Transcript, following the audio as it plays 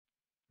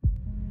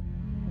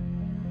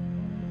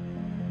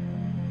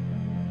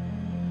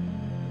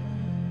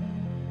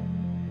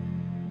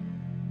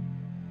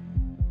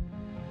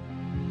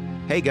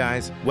Hey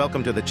guys,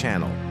 welcome to the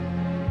channel.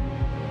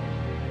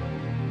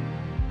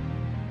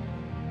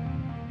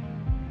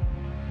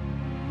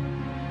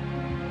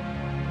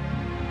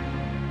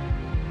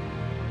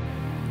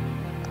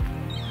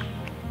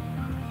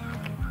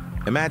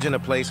 Imagine a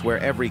place where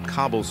every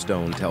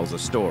cobblestone tells a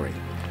story.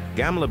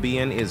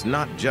 Gamlebyen is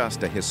not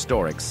just a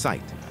historic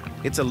site.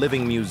 It's a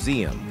living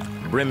museum,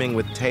 brimming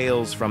with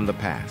tales from the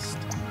past.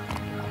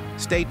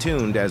 Stay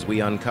tuned as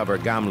we uncover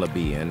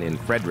Gamlebyen in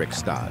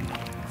Fredrikstad,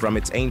 from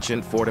its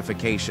ancient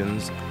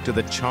fortifications to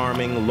the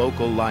charming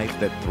local life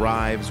that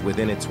thrives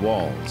within its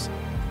walls.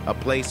 A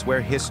place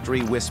where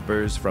history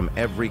whispers from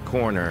every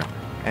corner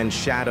and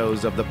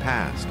shadows of the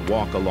past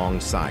walk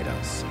alongside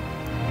us.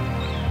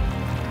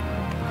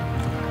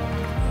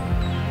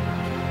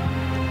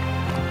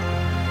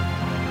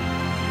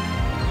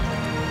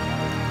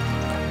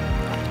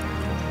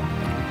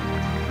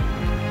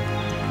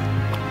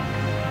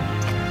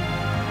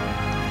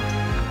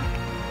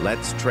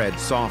 Let's tread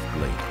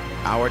softly.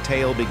 Our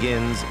tale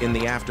begins in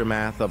the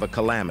aftermath of a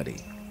calamity.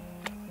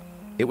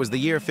 It was the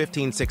year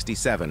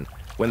 1567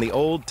 when the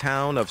old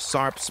town of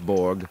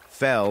Sarpsborg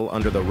fell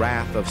under the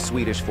wrath of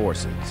Swedish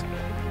forces.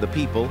 The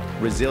people,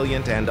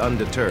 resilient and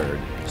undeterred,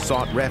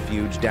 sought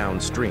refuge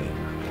downstream.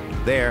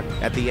 There,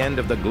 at the end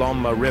of the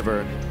Glomma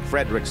River,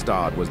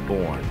 Fredrikstad was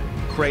born,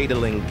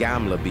 cradling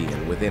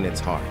Gamlebyen within its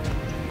heart.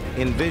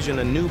 Envision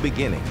a new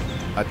beginning,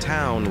 a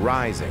town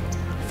rising,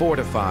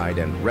 fortified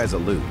and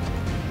resolute,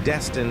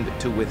 destined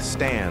to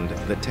withstand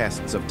the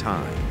tests of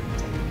time.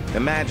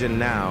 Imagine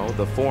now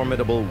the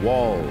formidable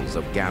walls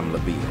of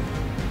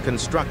Gamlebyen,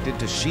 constructed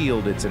to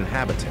shield its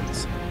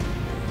inhabitants.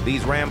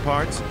 These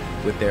ramparts,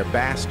 with their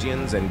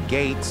bastions and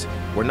gates,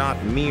 were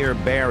not mere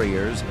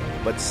barriers,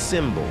 but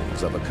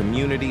symbols of a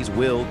community's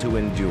will to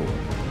endure.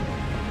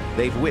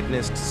 They've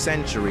witnessed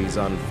centuries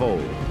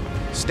unfold,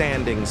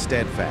 standing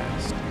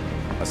steadfast,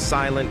 a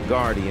silent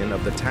guardian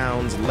of the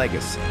town's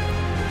legacy.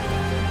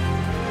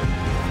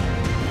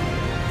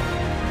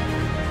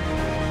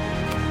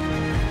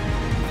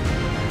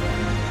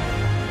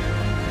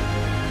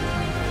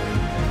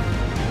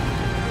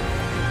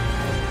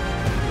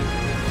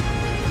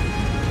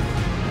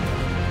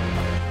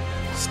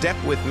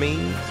 Step with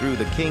me through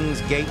the King's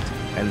Gate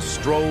and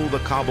stroll the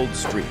cobbled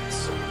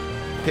streets.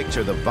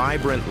 Picture the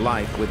vibrant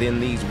life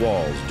within these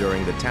walls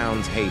during the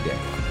town's heyday.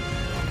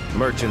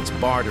 Merchants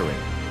bartering,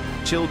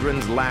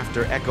 children's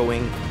laughter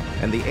echoing,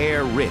 and the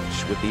air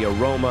rich with the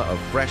aroma of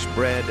fresh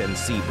bread and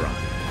sea brine.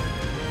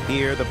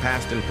 Here, the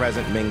past and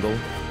present mingle,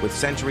 with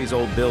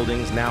centuries-old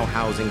buildings now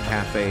housing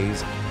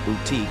cafes,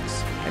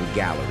 boutiques, and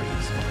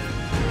galleries.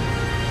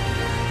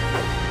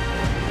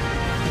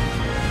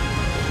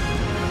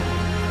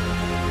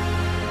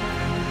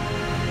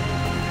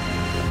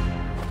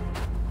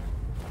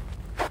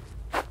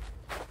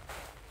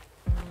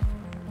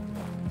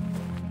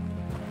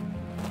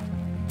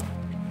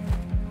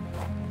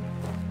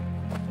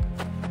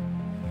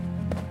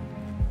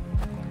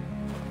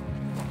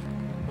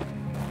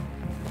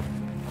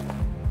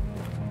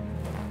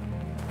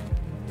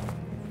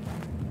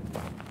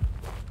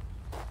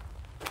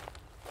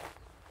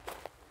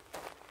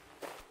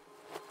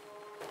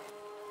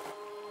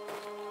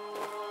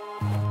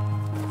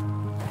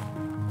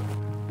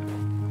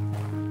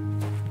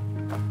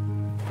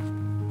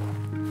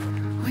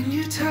 When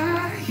you're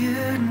tired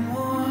and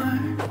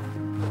worn,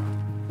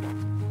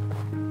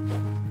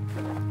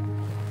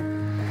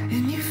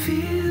 and you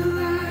feel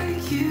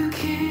like you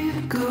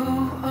can't go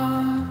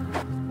on,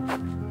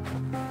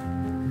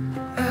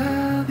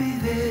 I'll be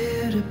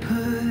there to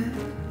put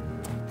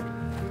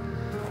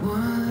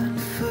one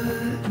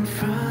foot in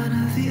front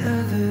of the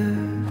other.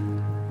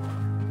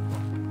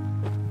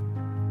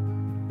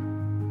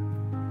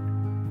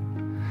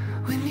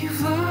 When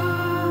you've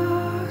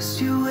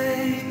lost your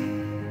way,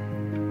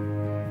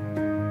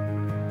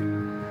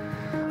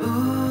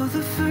 oh,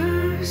 the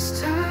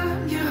first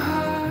time your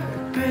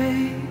heart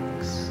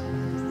breaks,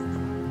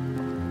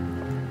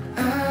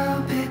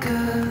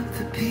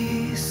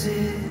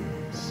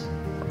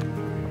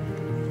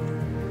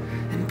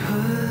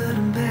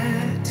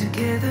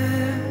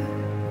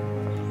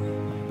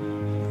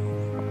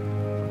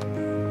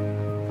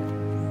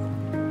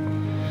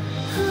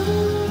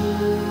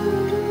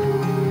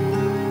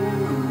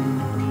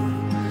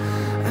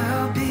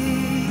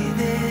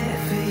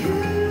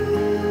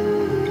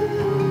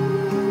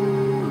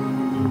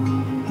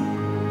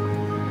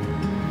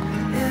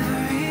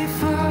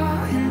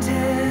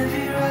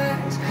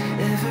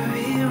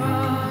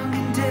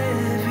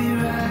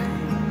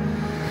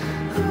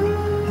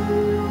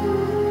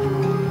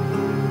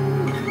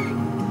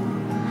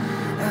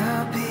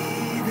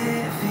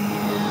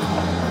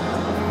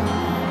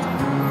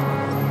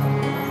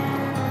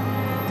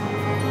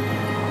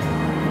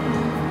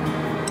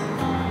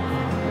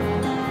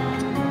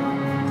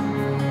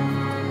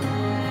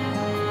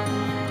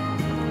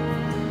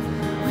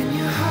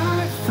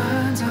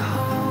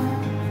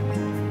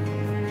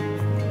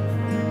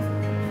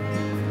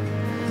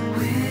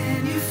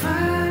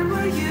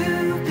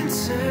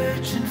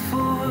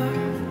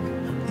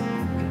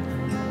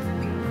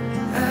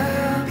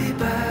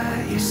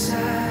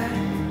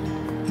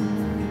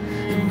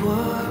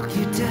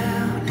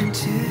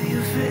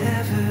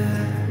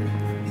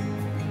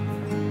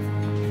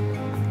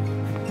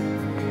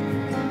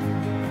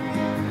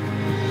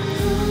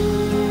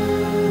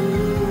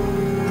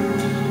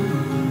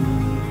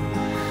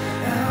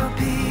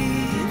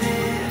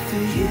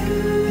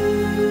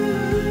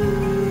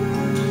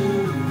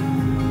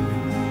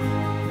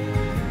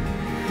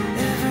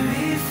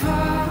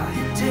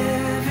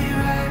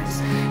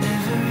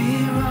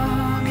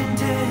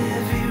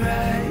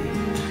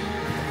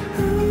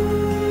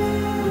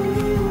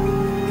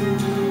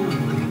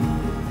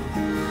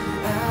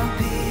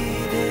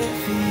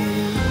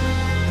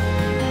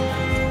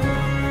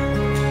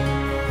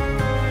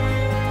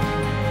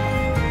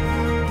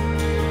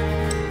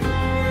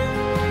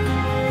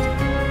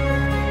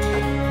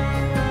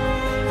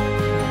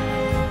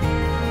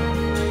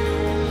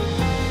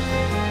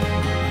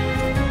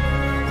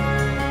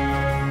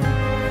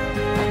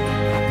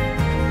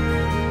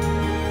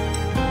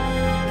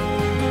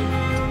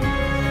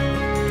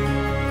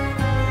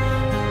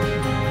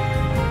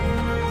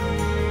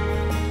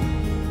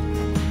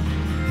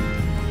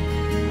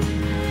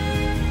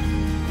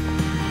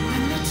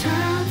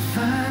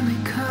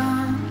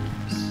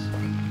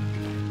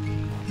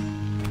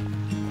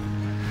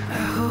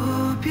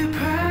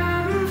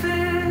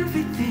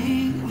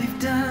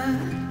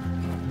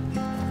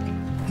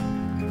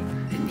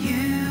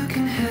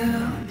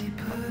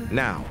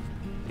 Now,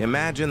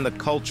 imagine the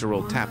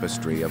cultural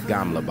tapestry of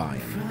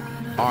Gamlebyen.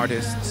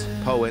 Artists,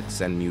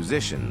 poets, and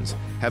musicians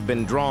have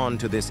been drawn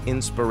to this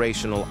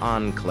inspirational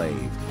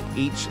enclave,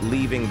 each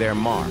leaving their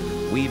mark,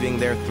 weaving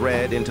their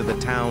thread into the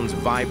town's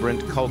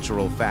vibrant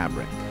cultural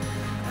fabric.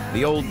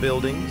 The old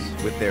buildings,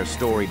 with their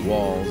storied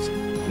walls,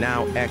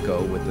 now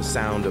echo with the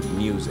sound of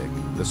music,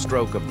 the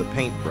stroke of the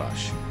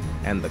paintbrush,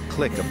 and the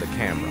click of the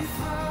camera.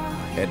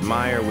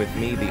 Admire with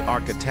me the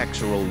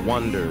architectural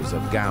wonders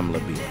of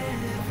Gamlebyen.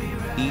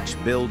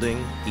 Each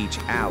building, each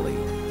alley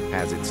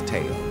has its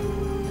tale.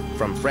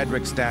 From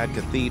Fredrikstad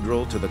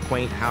Cathedral to the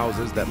quaint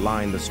houses that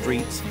line the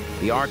streets,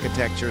 the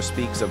architecture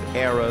speaks of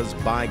eras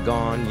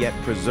bygone yet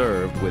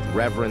preserved with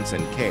reverence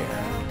and care,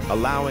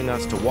 allowing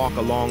us to walk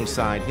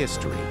alongside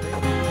history.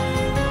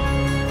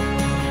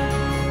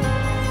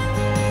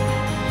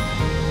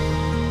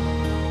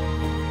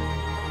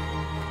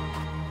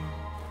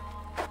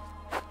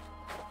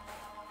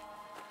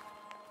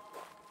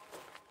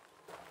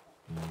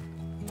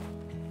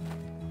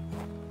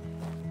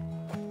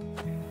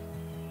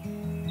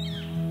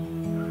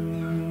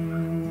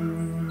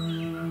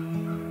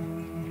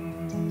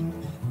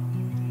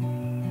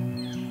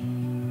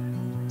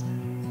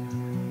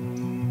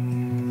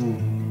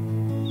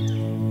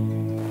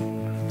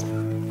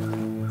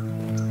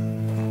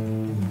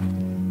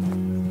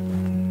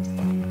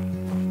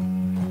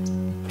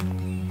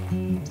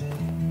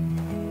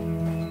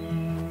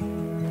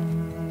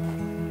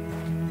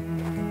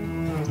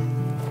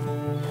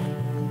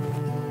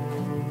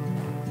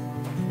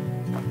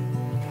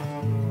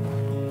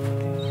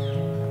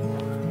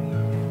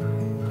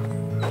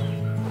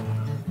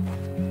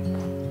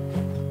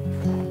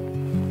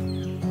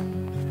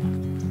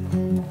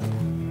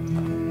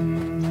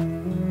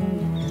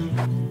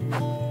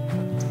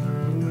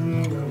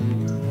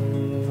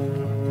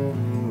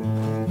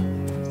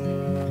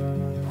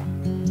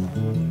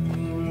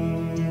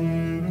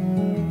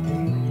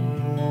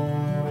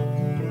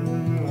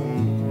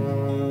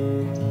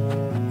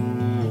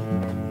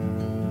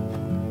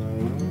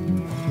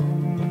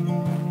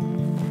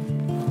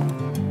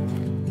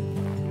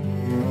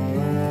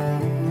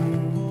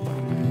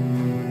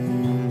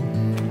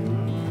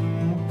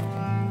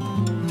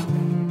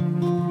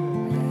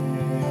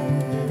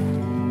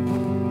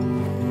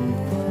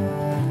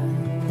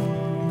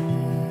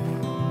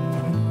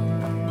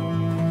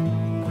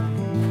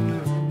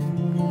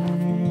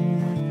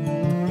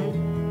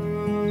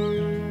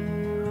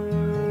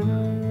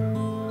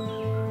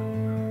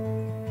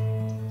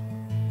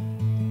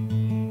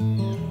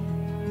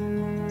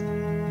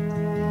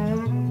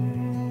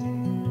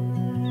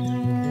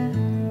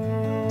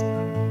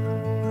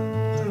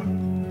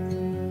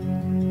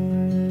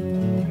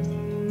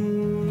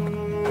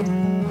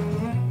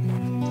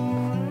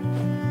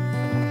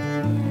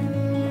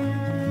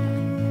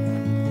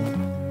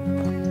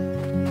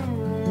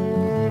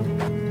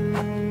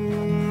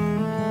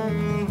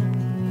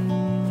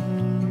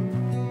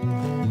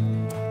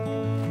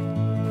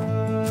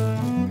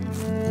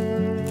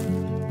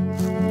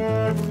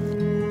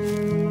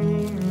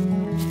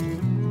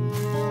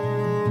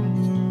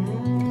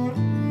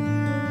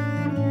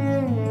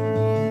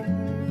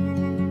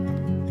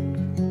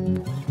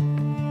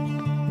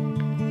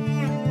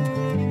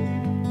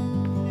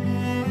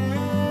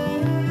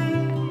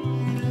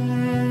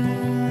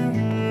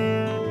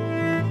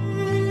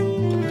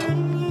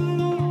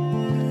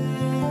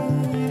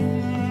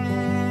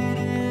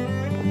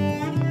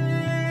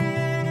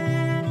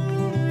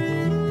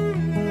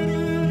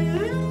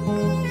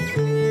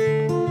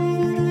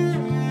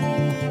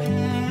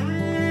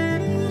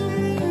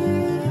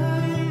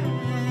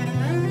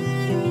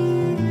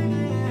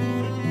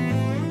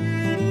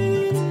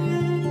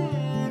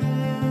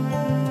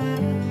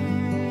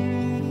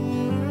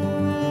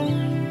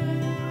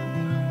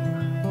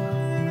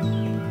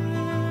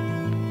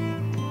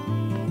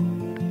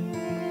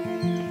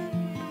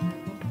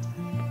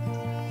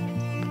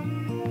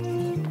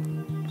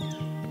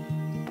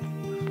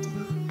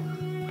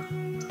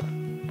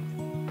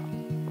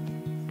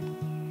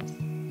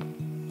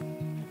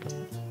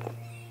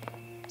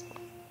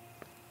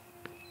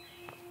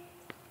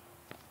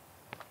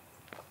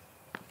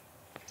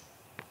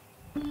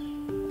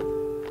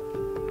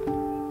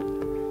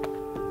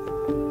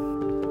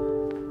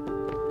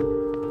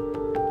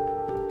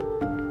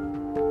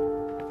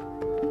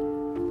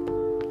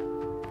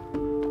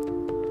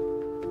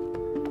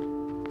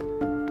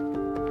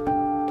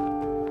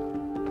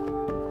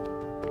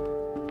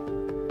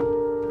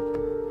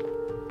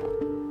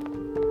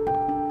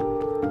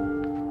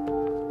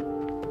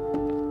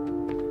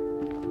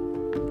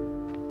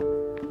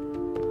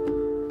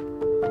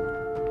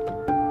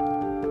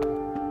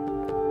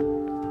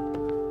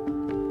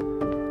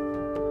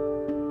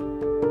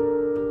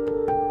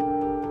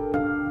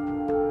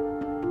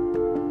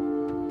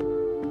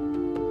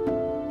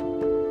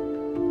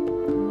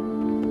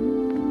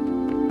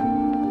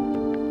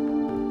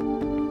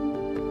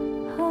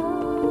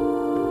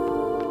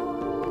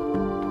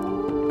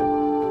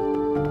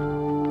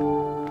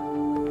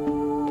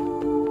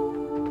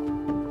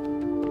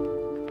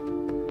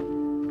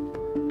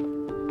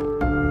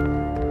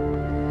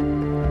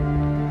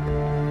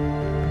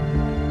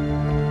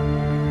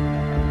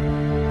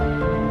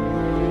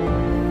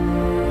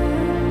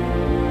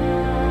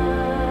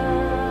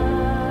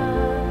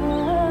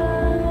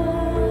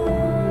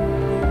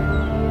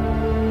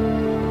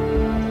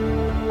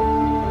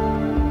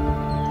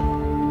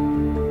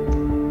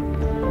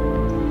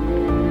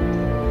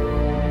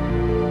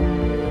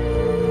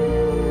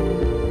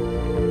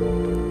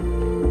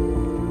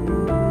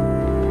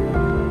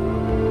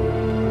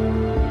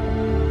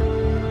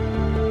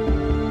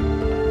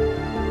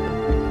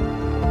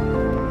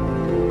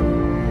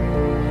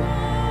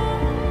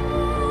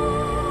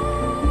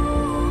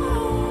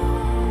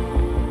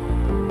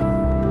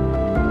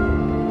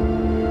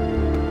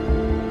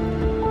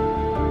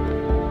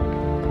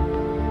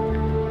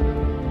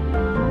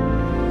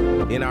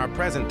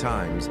 present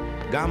times,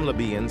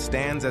 Gamlebyen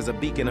stands as a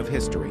beacon of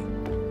history,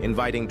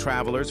 inviting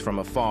travelers from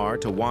afar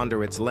to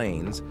wander its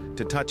lanes,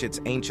 to touch its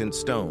ancient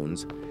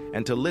stones,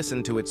 and to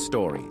listen to its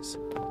stories.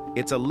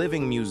 It's a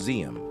living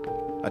museum,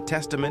 a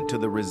testament to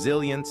the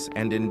resilience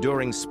and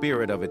enduring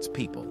spirit of its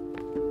people.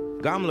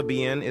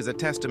 Gamlebyen is a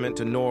testament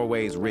to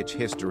Norway's rich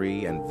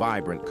history and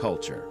vibrant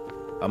culture,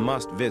 a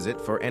must-visit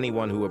for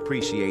anyone who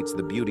appreciates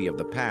the beauty of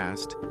the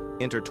past,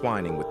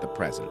 intertwining with the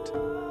present.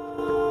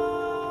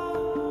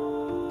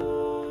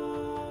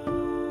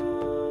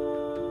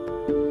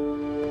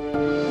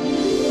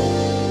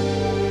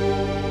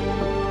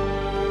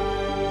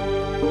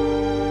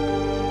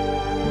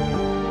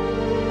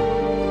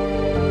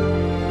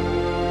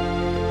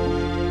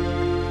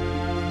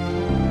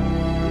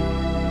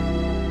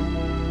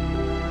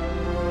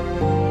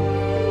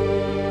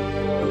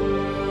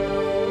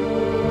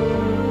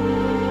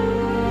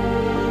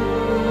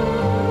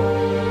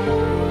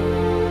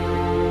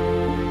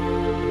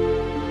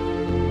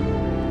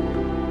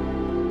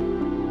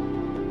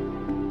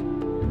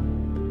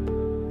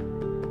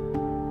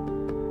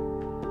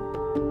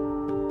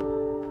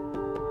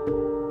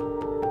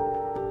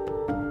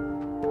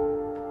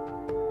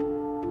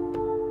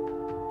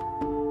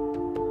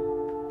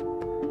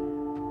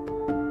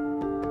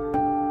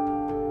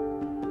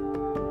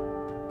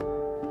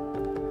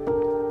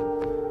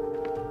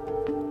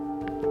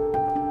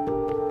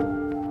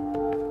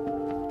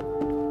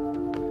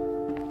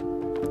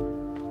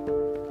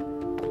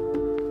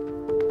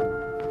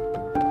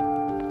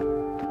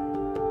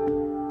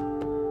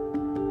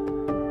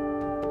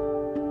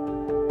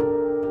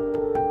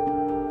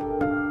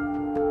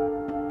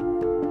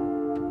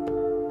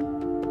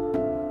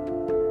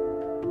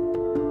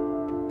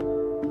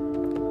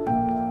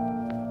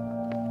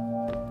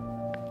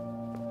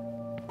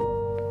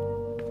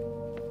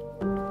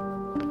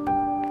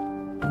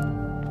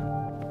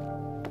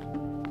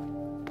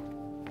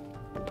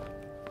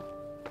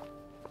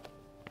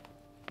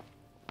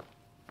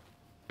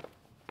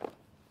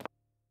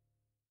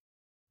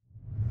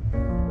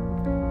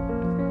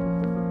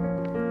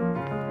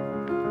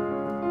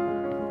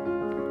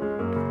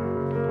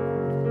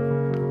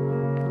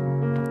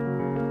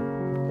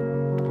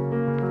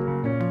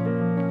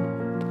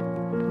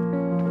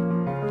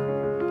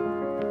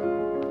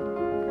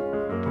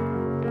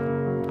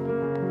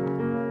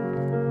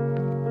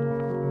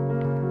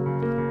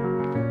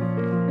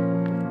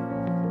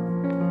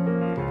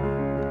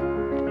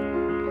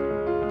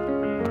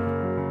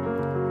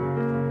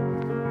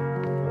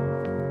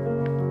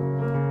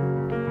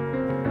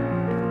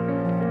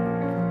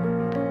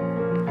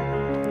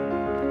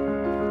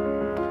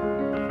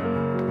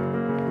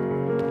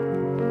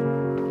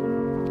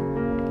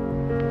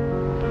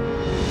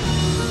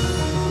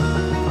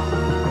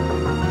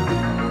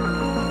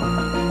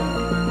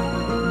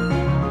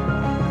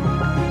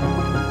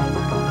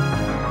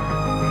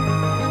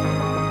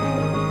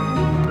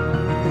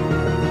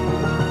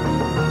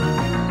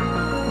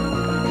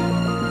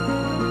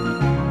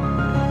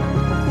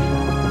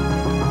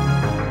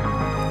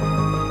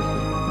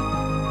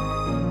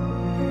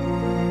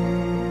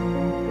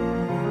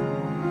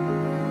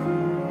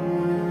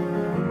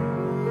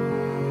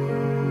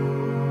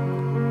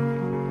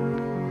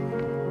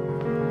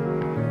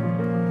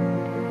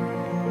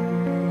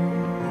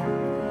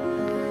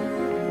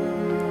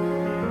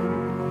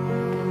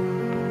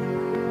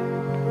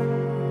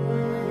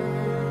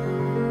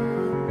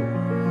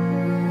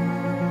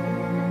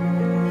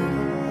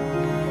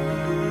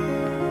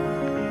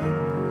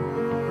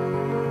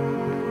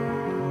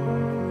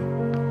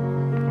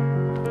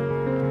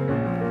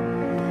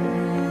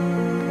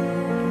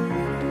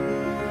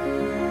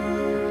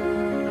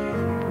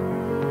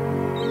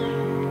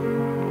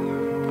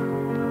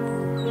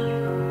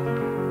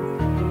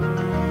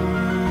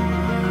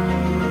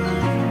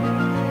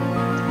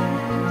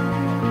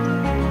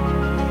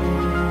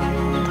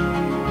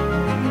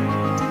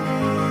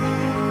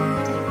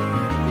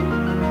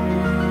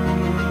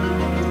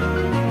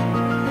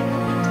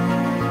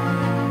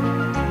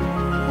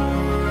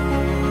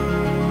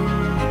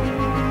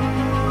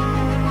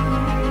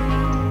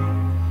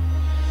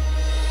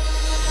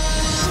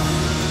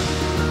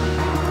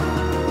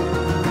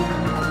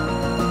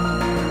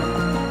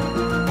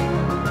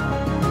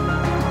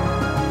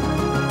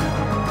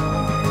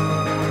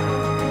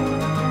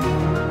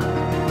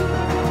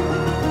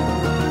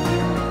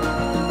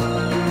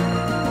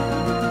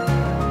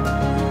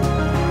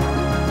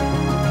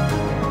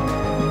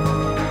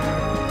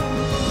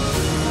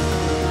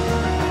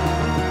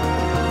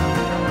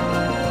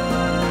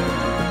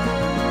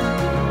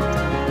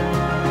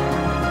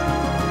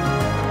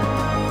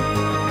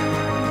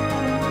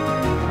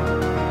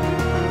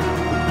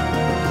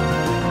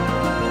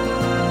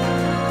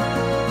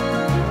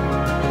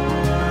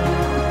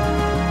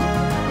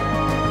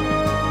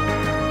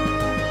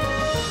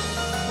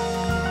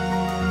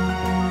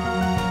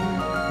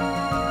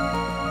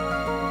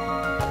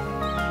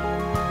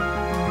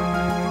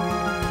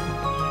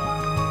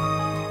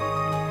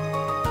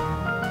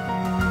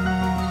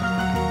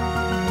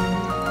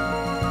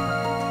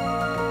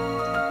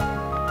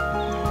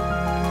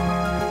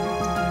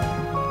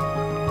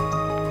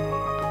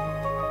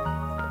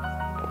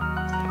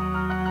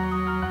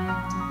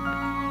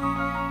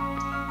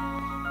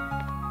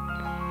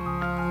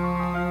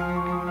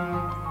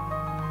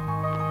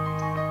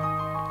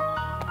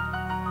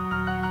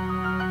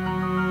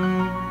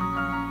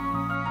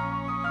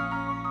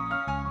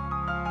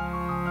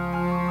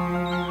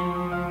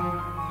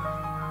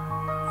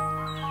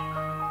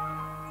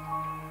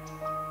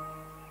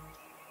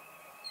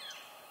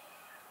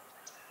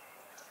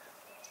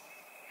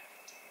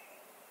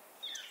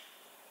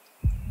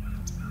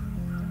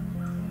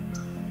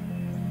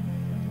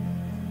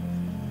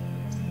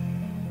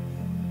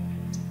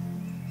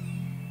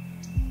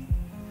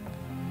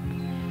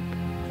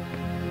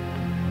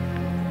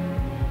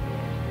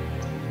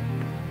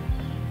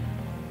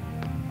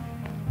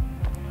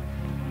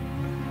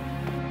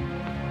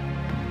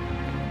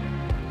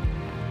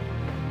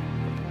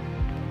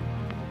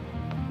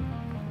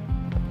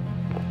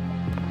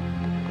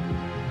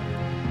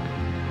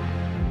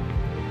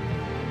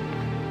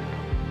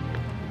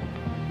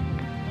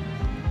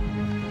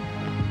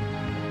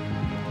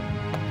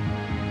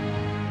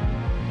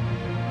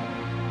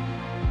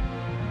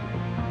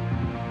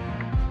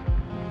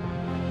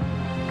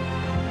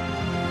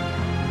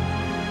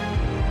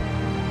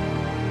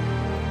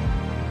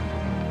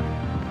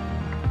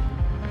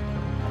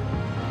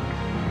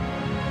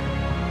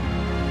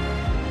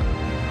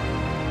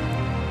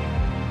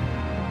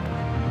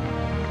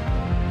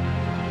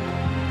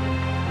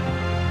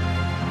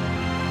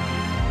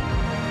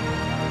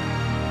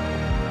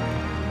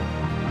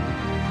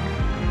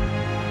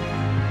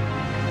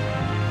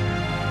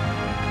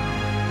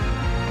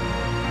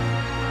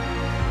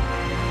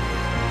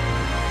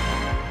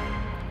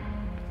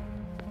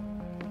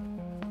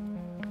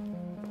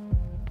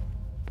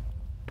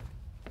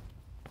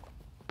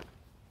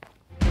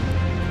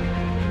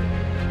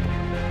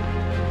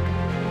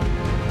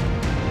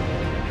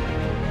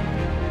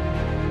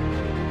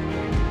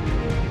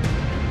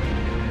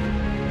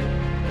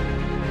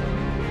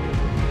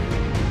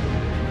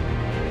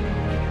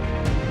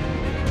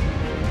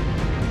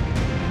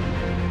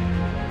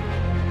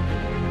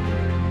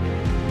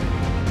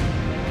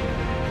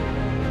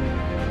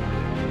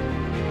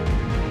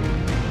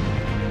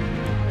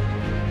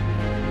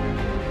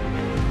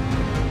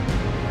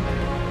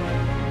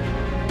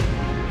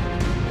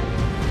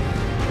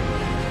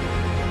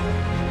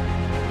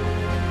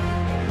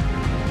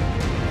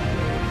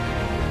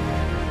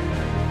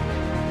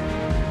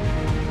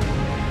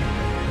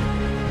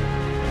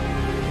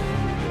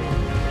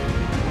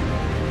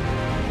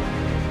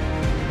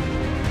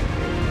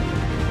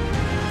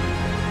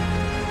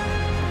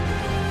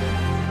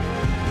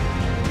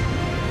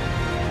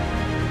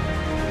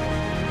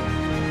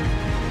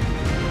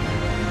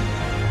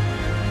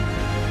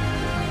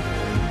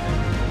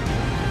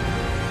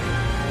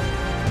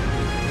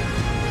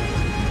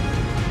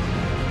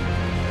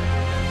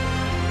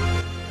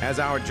 As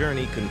our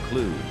journey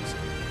concludes,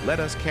 let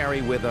us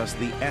carry with us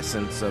the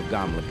essence of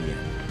Gamlebyen.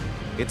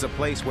 It's a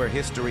place where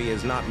history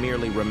is not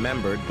merely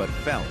remembered but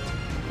felt,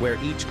 where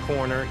each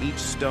corner, each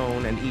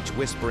stone, and each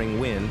whispering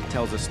wind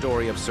tells a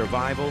story of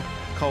survival,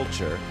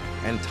 culture,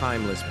 and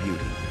timeless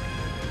beauty.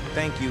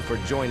 Thank you for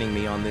joining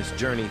me on this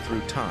journey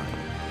through time,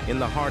 in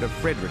the heart of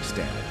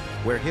Fredrikstad,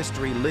 where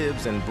history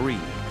lives and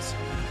breathes.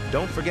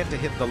 Don't forget to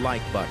hit the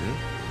like button,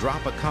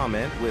 drop a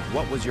comment with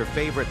what was your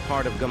favorite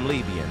part of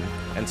Gamlebyen,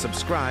 and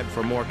subscribe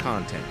for more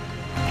content.